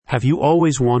Have you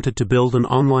always wanted to build an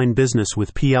online business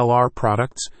with PLR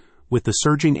products? With the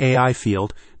surging AI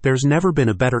field, there's never been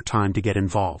a better time to get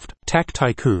involved. Tech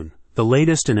Tycoon, the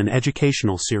latest in an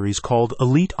educational series called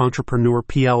Elite Entrepreneur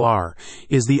PLR,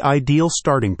 is the ideal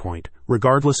starting point,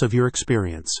 regardless of your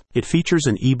experience. It features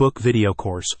an ebook video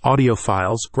course, audio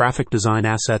files, graphic design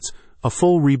assets, a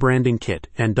full rebranding kit,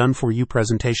 and done-for-you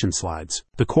presentation slides.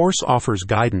 The course offers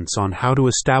guidance on how to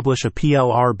establish a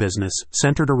PLR business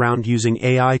centered around using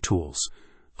AI tools,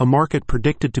 a market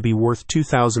predicted to be worth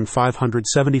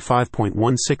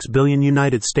 $2,575.16 billion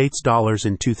United States dollars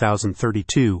in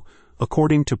 2032,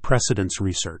 according to Precedence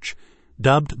Research.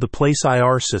 Dubbed the Place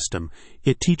IR system,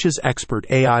 it teaches expert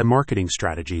AI marketing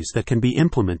strategies that can be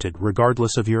implemented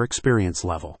regardless of your experience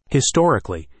level.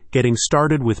 Historically, getting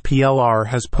started with PLR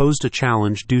has posed a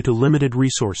challenge due to limited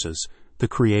resources, the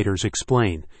creators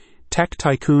explain. Tech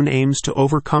Tycoon aims to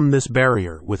overcome this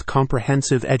barrier with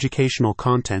comprehensive educational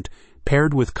content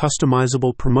paired with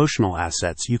customizable promotional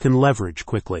assets you can leverage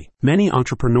quickly. Many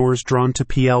entrepreneurs drawn to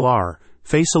PLR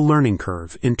face a learning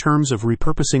curve in terms of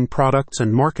repurposing products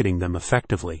and marketing them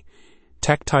effectively.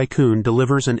 Tech Tycoon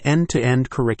delivers an end-to-end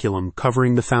curriculum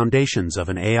covering the foundations of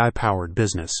an AI-powered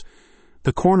business.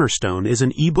 The cornerstone is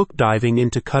an ebook diving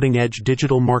into cutting-edge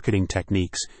digital marketing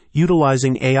techniques,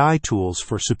 utilizing AI tools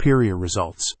for superior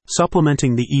results.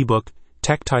 Supplementing the ebook,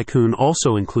 Tech Tycoon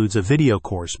also includes a video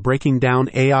course breaking down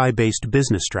AI-based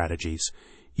business strategies.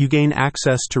 You gain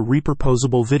access to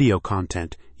repurposable video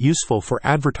content, useful for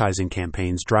advertising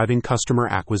campaigns driving customer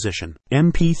acquisition.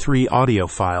 MP3 audio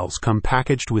files come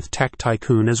packaged with Tech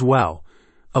Tycoon as well,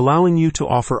 allowing you to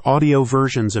offer audio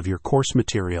versions of your course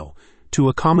material to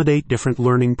accommodate different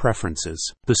learning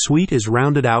preferences. The suite is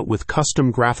rounded out with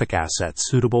custom graphic assets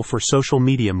suitable for social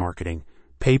media marketing,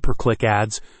 pay-per-click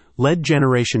ads, lead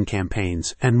generation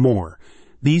campaigns, and more.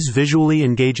 These visually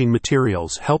engaging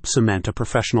materials help cement a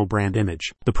professional brand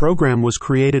image. The program was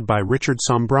created by Richard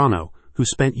Sambrano, who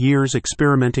spent years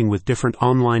experimenting with different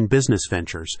online business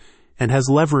ventures and has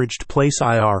leveraged Place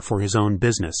IR for his own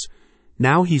business.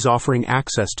 Now he's offering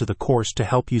access to the course to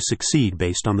help you succeed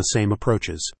based on the same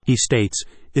approaches. He states,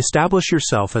 establish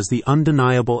yourself as the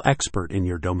undeniable expert in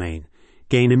your domain.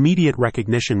 Gain immediate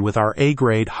recognition with our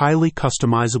A-grade, highly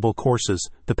customizable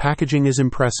courses. The packaging is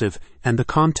impressive and the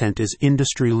content is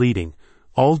industry-leading,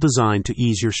 all designed to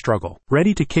ease your struggle.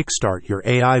 Ready to kickstart your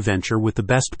AI venture with the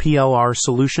best PLR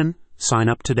solution? Sign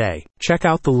up today. Check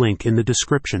out the link in the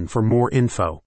description for more info.